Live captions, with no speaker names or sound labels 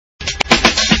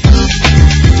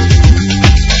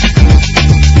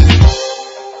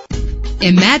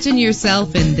Imagine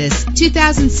yourself in this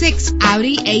 2006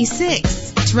 Audi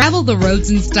A6. Travel the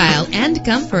roads in style and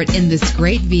comfort in this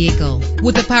great vehicle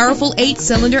with a powerful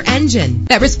 8-cylinder engine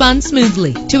that responds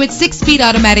smoothly to its 6-speed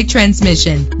automatic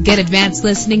transmission. Get advanced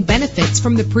listening benefits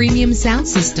from the premium sound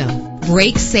system.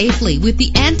 Brake safely with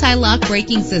the anti-lock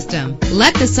braking system.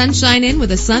 Let the sunshine in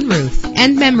with a sunroof.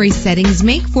 And memory settings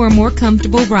make for a more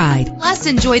comfortable ride. Plus,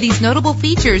 enjoy these notable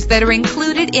features that are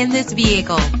included in this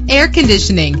vehicle: air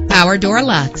conditioning, power door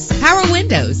locks, power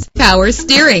windows, power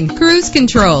steering, cruise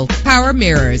control, power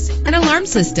mirrors, an alarm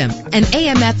system, an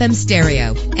AM/FM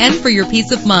stereo. And for your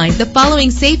peace of mind, the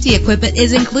following safety equipment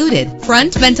is included: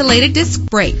 front ventilated disc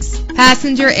brakes,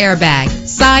 passenger airbag,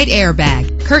 side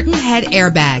airbag, curtain head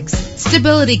airbags,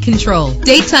 stability control,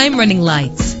 daytime running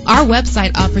lights. Our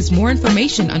website offers more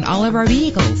information on all of our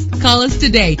vehicles. Call us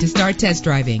today to start test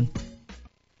driving.